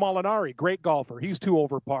Francesco Molinari, great golfer. He's 2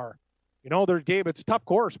 over par. It's a tough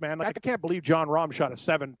course, man. Like, I can't believe John Rahm shot a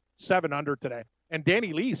 7 under today. And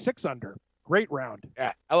Danny Lee, 6 under. Great round.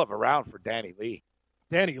 Yeah, hell of a round for Danny Lee.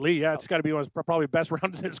 Danny Lee, yeah, it's got to be one of his probably best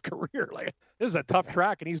rounds in his career. Like, this is a tough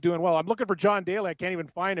track, and he's doing well. I'm looking for John Daly. I can't even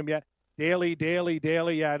find him yet. Daly.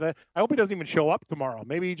 Yeah, I hope he doesn't even show up tomorrow.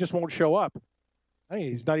 Maybe he just won't show up. I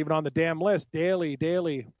think he's not even on the damn list. Daly.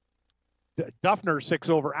 Duffner 6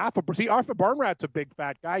 over. Arthur Barnrat's a big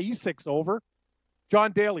fat guy. He's 6 over.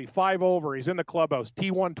 John Daly 5 over. He's in the clubhouse.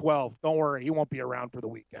 T112. Don't worry, he won't be around for the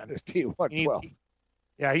weekend. T112.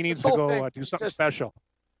 He needs to go do something special.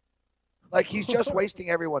 Like, he's just wasting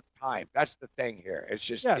everyone's time. That's the thing here. It's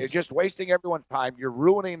just you're just wasting everyone's time. You're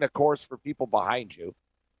ruining the course for people behind you.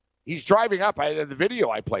 He's driving up. The video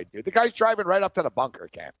I played, dude. The guy's driving right up to the bunker,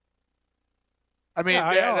 Cam. I mean,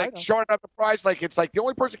 I know. Showing up the prize, it's like the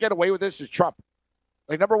only person to get away with this is Trump.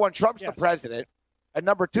 Like, number one, Trump's the president, and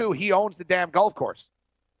number 2, he owns the damn golf course.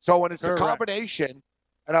 So when it's a combination,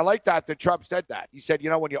 and I like that Trump said that. He said,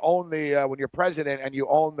 when you own when you're president and you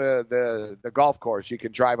own the golf course, you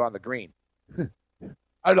can drive on the green. I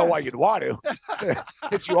don't know why you'd want to.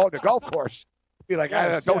 Since you own the golf course, be like,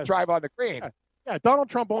 don't drive on the green. Yeah, Donald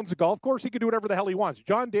Trump owns the golf course. He can do whatever the hell he wants.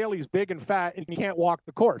 John Daly's big and fat, and he can't walk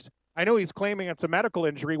the course. I know he's claiming it's a medical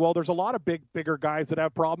injury. Well, there's a lot of bigger guys that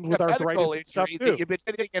have problems with arthritis and stuff too. You've been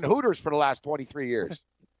sitting in Hooters for the last 23 years.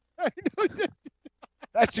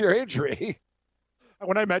 That's your injury.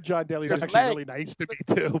 When I met John Daly, he was actually really nice to me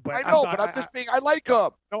too. But I know, but I'm just being. I like him.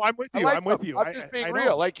 No, I'm with you. I'm with you. I'm just being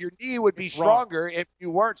real. Like, your knee would be stronger if you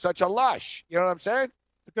weren't such a lush. You know what I'm saying?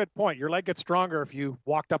 It's a good point. Your leg gets stronger if you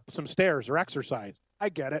walked up some stairs or exercise. I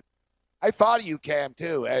get it. I thought of you, Cam,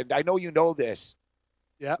 too, and I know you know this.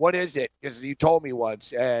 Yeah. What is it? Because you told me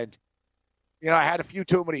once, and I had a few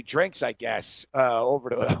too many drinks, I guess, over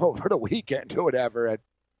the weekend or whatever, and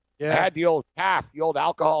I had the old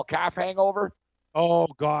alcohol calf hangover. Oh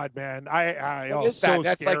God, man! What is that? So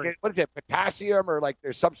That's scary. like, what is it? Potassium, or like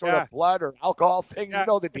there's some sort of blood or alcohol thing. You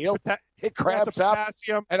know the deal. It cramps up,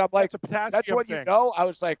 and I'm like, that's what you know. I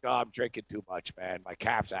was like, oh, I'm drinking too much, man. My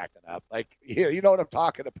calf's acting up. Like, you know what I'm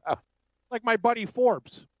talking about. It's like my buddy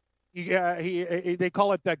Forbes. They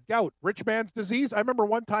call it the gout, rich man's disease. I remember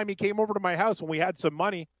one time he came over to my house when we had some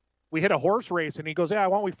money. We hit a horse race, and he goes, "Yeah,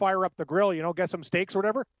 why don't we fire up the grill? Get some steaks or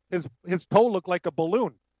whatever." His toe looked like a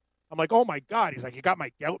balloon. I'm like, "Oh my God!" He's like, "You got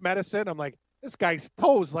my gout medicine?" I'm like, "This guy's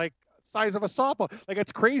toes like size of a softball. Like,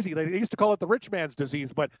 it's crazy." They used to call it the rich man's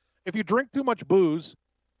disease. But if you drink too much booze,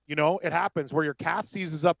 it happens where your calf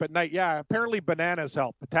seizes up at night. Yeah, apparently bananas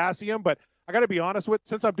help, potassium, but I got to be honest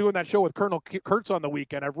since I'm doing that show with Colonel Kurtz on the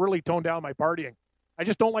weekend, I've really toned down my partying. I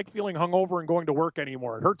just don't like feeling hungover and going to work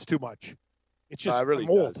anymore. It hurts too much. It's just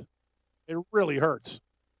mold. It really hurts.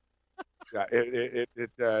 Yeah,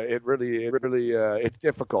 it really it's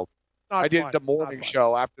difficult. I did the morning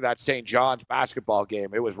show after that St. John's basketball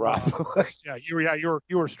game. It was rough. You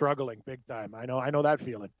were struggling big time. I know that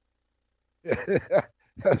feeling.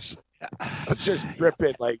 It's just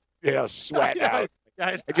dripping sweat out.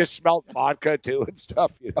 I just smelled vodka too and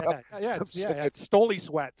stuff. It's Stoli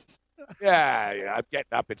sweats. I'm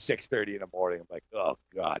getting up at 6:30 in the morning. I'm like, oh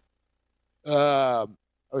God. I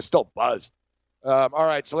was still buzzed. All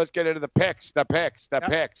right, so let's get into the picks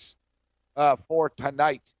for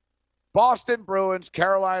tonight. Boston Bruins,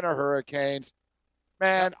 Carolina Hurricanes.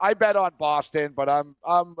 Man, I bet on Boston, but I'm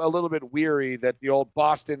a little bit weary that the old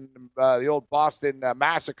Boston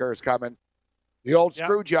massacre is coming. The old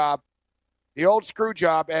screw job. The old screw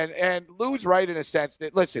job, and Lou's right in a sense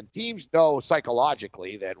that, listen, teams know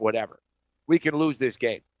psychologically that whatever, we can lose this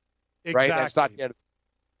game, right? That's not yet.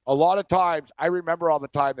 A lot of times, I remember all the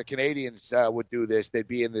time the Canadians would do this. They'd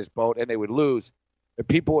be in this boat, and they would lose. And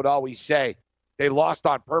people would always say they lost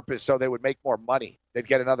on purpose so they would make more money. They'd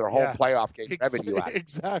get another home playoff game revenue out of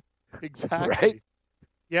it. Exactly. Right?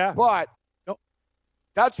 Yeah. But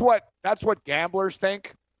that's what gamblers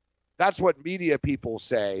think. That's what media people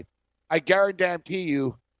say. I guarantee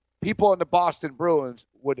you, people in the Boston Bruins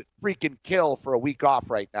would freaking kill for a week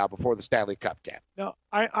off right now before the Stanley Cup game. No,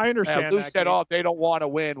 I understand. Lou said, they don't want to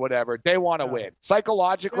win, whatever. They want to win.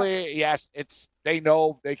 Psychologically, yes, they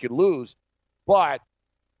know they could lose, but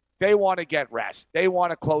they want to get rest. They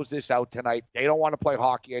want to close this out tonight. They don't want to play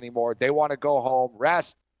hockey anymore. They want to go home,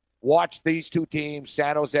 rest, watch these two teams,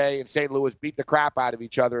 San Jose and St. Louis, beat the crap out of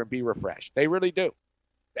each other and be refreshed. They really do.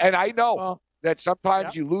 And I know that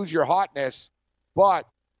sometimes you lose your hotness, but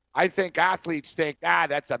I think athletes think,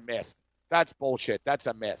 that's a myth. That's bullshit. That's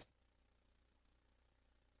a myth.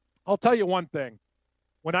 I'll tell you one thing.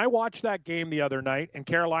 When I watched that game the other night, and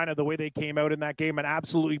Carolina, the way they came out in that game and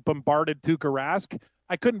absolutely bombarded Tuukka Rask,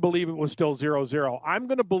 I couldn't believe it was still 0-0. I'm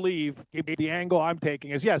going to believe the angle I'm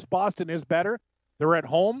taking is, yes, Boston is better. They're at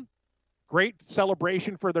home. Great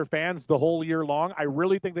celebration for their fans the whole year long. I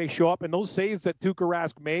really think they show up. And those saves that Tuukka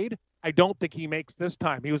Rask made, I don't think he makes this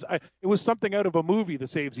time. It was something out of a movie, the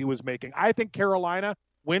saves he was making. I think Carolina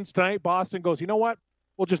wins tonight. Boston goes, you know what?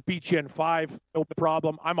 We'll just beat you in 5. No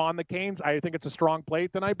problem. I'm on the Canes. I think it's a strong play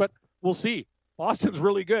tonight, but we'll see. Boston's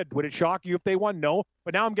really good. Would it shock you if they won? No.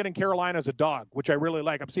 But now I'm getting Carolina as a dog, which I really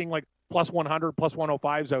like. I'm seeing like plus 100, plus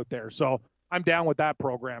 105s out there. So I'm down with that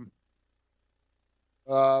program.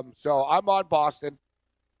 So I'm on Boston.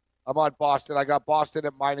 I got Boston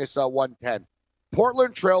at minus 110.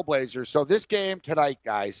 Portland Trailblazers. So this game tonight,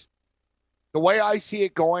 guys, the way I see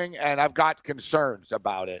it going, and I've got concerns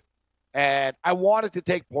about it, and I wanted to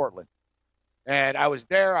take Portland. And I was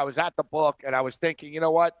there, I was at the book, and I was thinking, you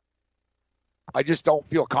know what? I just don't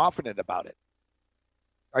feel confident about it.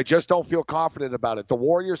 The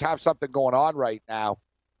Warriors have something going on right now,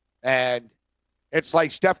 and it's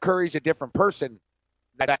like Steph Curry's a different person.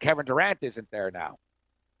 That Kevin Durant isn't there now.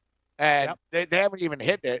 And they haven't even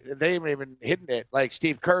hit it. They haven't even hidden it. Like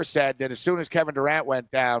Steve Kerr said, that as soon as Kevin Durant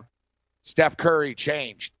went down, Steph Curry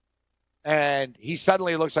changed. And he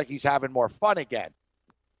suddenly looks like he's having more fun again.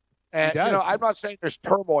 And, I'm not saying there's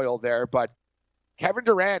turmoil there, but Kevin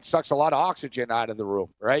Durant sucks a lot of oxygen out of the room,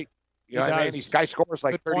 right? You know what I mean? This guy scores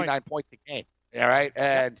like 39 points a game, all right?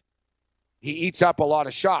 And he eats up a lot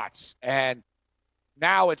of shots. And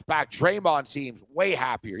now it's back. Draymond seems way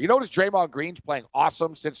happier. You notice Draymond Green's playing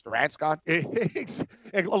awesome since Durant's gone?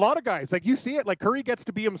 A lot of guys, like you see it, like Curry gets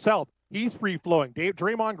to be himself. He's free-flowing.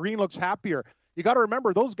 Draymond Green looks happier. You got to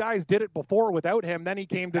remember, those guys did it before without him. Then he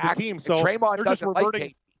came to the team. So Draymond doesn't reverting.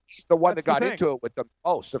 Like he's the one that got into it with them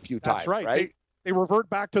most a few times. That's right? They revert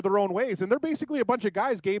back to their own ways. And they're basically a bunch of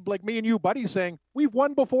guys, Gabe, like me and you, buddy, saying, we've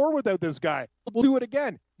won before without this guy. We'll do it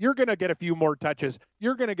again. You're going to get a few more touches.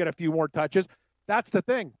 That's the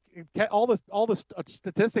thing. All the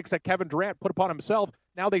statistics that Kevin Durant put upon himself,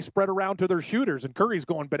 now they spread around to their shooters, and Curry's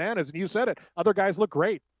going bananas, and you said it. Other guys look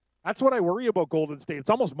great. That's what I worry about Golden State. It's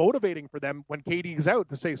almost motivating for them when KD's out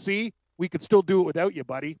to say, see, we could still do it without you,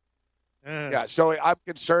 buddy. Yeah, so I'm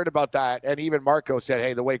concerned about that. And even Marco said,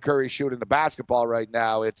 hey, the way Curry's shooting the basketball right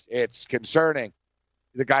now, it's concerning.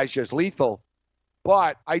 The guy's just lethal.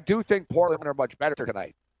 But I do think Portland are much better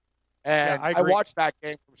tonight. And I watched that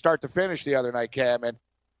game from start to finish the other night, Cam, and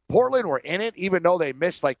Portland were in it even though they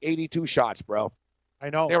missed like 82 shots, bro. I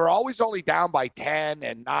know. They were always only down by 10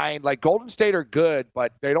 and 9. Like, Golden State are good,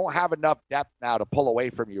 but they don't have enough depth now to pull away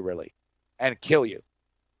from you, really, and kill you.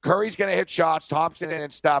 Curry's going to hit shots, Thompson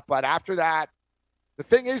and stuff, but after that, the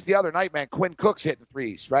thing is, the other night, man, Quinn Cook's hitting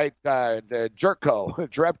threes, right? The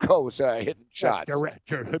Jerebko's hitting shots.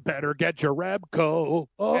 Better get Jerebko.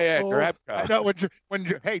 Yeah, Jerebko. I know when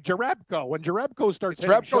Jerebko starts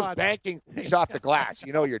hitting Jerebko's shots, banking threes off the glass.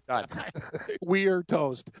 You know you're done. We're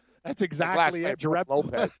toast. That's exactly it. Jerebko.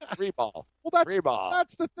 Lopez, three ball. Well, three ball.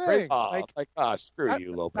 That's the thing. Screw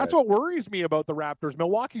you, Lopez. That's what worries me about the Raptors.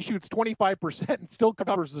 Milwaukee shoots 25% and still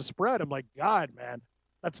covers the spread. I'm like, God, man.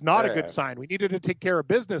 That's not a good sign. We needed to take care of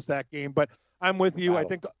business that game, but I'm with you. I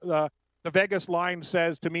think the Vegas line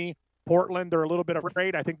says to me Portland, they're a little bit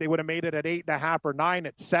afraid. I think they would have made it at 8.5 or 9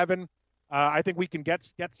 at 7. I think we can get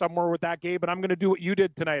somewhere with that game, but I'm going to do what you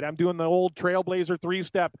did tonight. I'm doing the old Trailblazer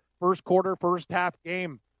 3-step, first quarter, first half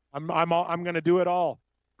game. I'm going to do it all.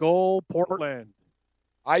 Go Portland.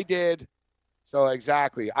 I did. So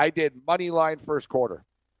exactly. I did money line first quarter.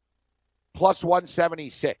 Plus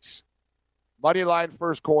 176. Money line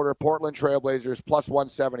first quarter, Portland Trailblazers plus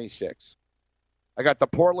 176. I got the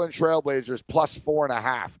Portland Trailblazers plus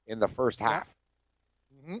 4.5 in the first half.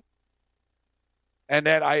 Mm-hmm. And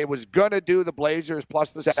then I was going to do the Blazers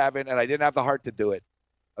plus the 7, and I didn't have the heart to do it.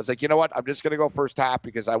 I was like, you know what? I'm just going to go first half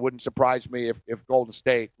because I wouldn't surprise me if Golden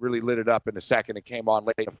State really lit it up in the second and came on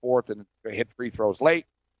late in the fourth and hit free throws late.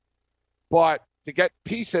 But to get a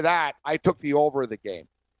piece of that, I took the over of the game.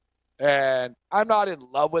 And I'm not in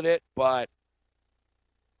love with it, but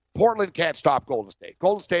Portland can't stop Golden State.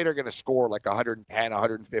 Golden State are going to score like 110,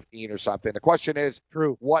 115 or something. The question is,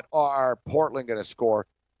 what are Portland going to score?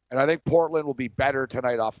 And I think Portland will be better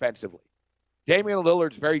tonight offensively. Damian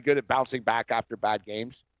Lillard's very good at bouncing back after bad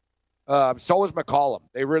games. So is McCollum.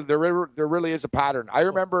 There really is a pattern. I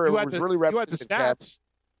remember it was really reminiscent. You had the stats.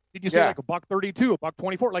 Did you say like $132,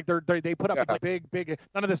 $124? Like they put up like big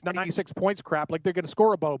none of this 96 points crap. Like they're going to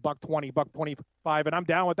score about $120, $125, and I'm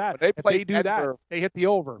down with that. If they do Denver, that, they hit the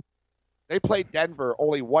over. They played Denver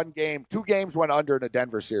only one game. 2 games went under in the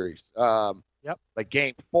Denver series. Like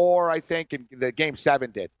game 4, I think, and the game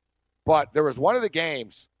 7 did. But there was one of the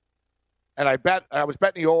games, and I was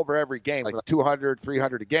betting the over every game, like 200,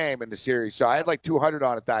 300 a game in the series. So I had like 200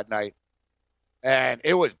 on it that night, and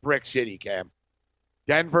it was Brick City, Cam.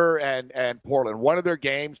 Denver and Portland. One of their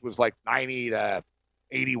games was like 90 to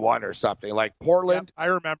 81 or something. Like Portland. Yep, I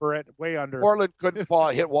remember it. Way under. Portland couldn't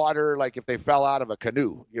hit water like if they fell out of a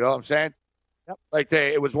canoe. You know what I'm saying? Yep. Like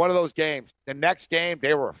it was one of those games. The next game,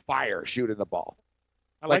 they were fire shooting the ball.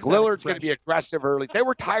 Like Lillard's going to be aggressive early. They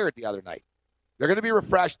were tired the other night. They're going to be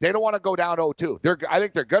refreshed. They don't want to go down 0-2. I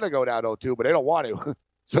think they're going to go down 0-2, but they don't want to.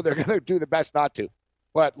 So they're going to do the best not to.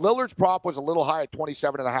 But Lillard's prop was a little high at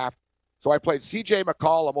 27.5. So I played C.J.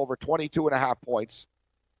 McCollum over 22.5 points.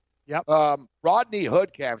 Yep. Rodney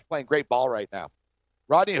Hood, Cam's playing great ball right now.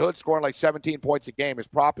 Rodney Hood scoring like 17 points a game. His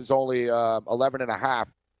prop is only 11.5.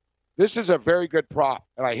 This is a very good prop.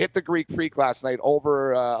 And I hit the Greek Freak last night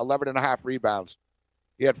over 11.5 rebounds.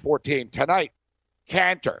 He had 14. Tonight,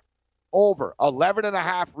 Cantor, over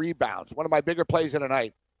 11.5 rebounds. One of my bigger plays of the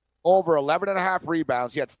night. Over 11.5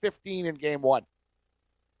 rebounds. He had 15 in game 1.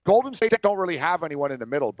 Golden State don't really have anyone in the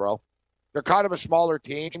middle, bro. They're kind of a smaller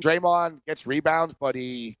team. Draymond gets rebounds, but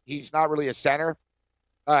he's not really a center.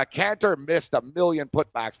 Cantor missed a million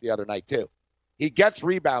putbacks the other night, too. He gets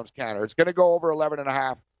rebounds, Cantor. It's going to go over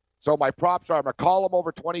 11.5. So my props are McCollum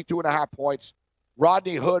over 22.5 points,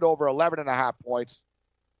 Rodney Hood over 11.5 points,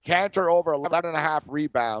 Cantor over 11.5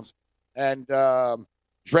 rebounds, and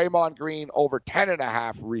Draymond Green over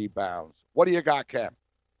 10.5 rebounds. What do you got, Cam?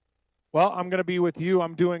 Well, I'm going to be with you.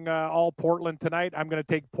 I'm doing all Portland tonight. I'm going to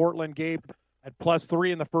take Portland, Gabe, at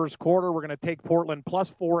 +3 in the first quarter. We're going to take Portland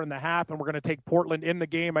 +4 in the half, and we're going to take Portland in the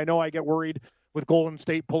game. I know I get worried with Golden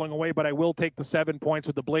State pulling away, but I will take the 7 points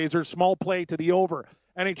with the Blazers. Small play to the over.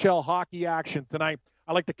 NHL hockey action tonight.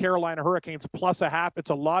 I like the Carolina Hurricanes +0.5. It's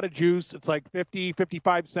a lot of juice. It's like 50,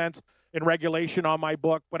 55 cents in regulation on my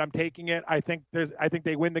book, but I'm taking it. I think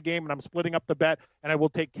they win the game, and I'm splitting up the bet, and I will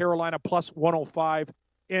take Carolina +105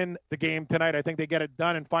 in the game tonight. I think they get it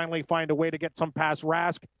done and finally find a way to get some past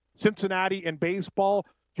Rask. Cincinnati in baseball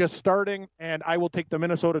just starting, and I will take the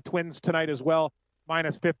Minnesota Twins tonight as well,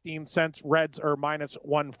 -15 cents. Reds are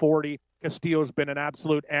 -140. Castillo's been an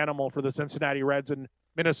absolute animal for the Cincinnati Reds, and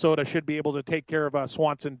Minnesota should be able to take care of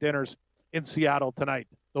Swanson Dinners in Seattle tonight.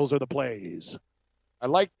 Those are the plays. I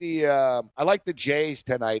like the Jays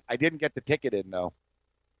tonight. I didn't get the ticket in though.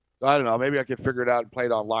 I don't know. Maybe I could figure it out and play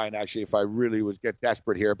it online, actually, if I really get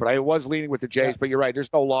desperate here. But I was leaning with the Jays. Yeah. But you're right.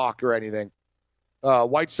 There's no lock or anything.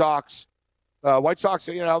 White Sox,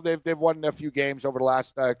 they've won a few games over the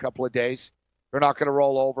last couple of days. They're not going to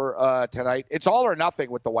roll over tonight. It's all or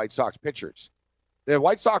nothing with the White Sox pitchers. The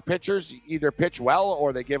White Sox pitchers either pitch well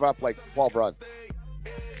or they give up like 12 runs.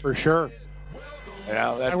 For sure.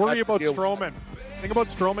 Yeah, I worry about Stroman. Think about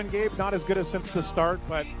Stroman, Gabe. Not as good as since the start,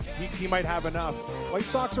 but he might have enough. White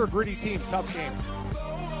Sox are a gritty team. Tough game.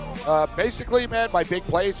 Basically, man, my big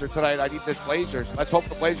plays are tonight. I need this Blazers. Let's hope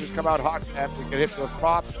the Blazers come out hot and we can hit those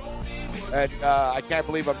props. And I can't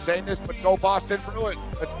believe I'm saying this, but go Boston Bruins.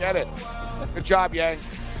 Let's get it. Good job, Yang.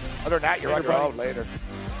 Other than that, you're on your own later.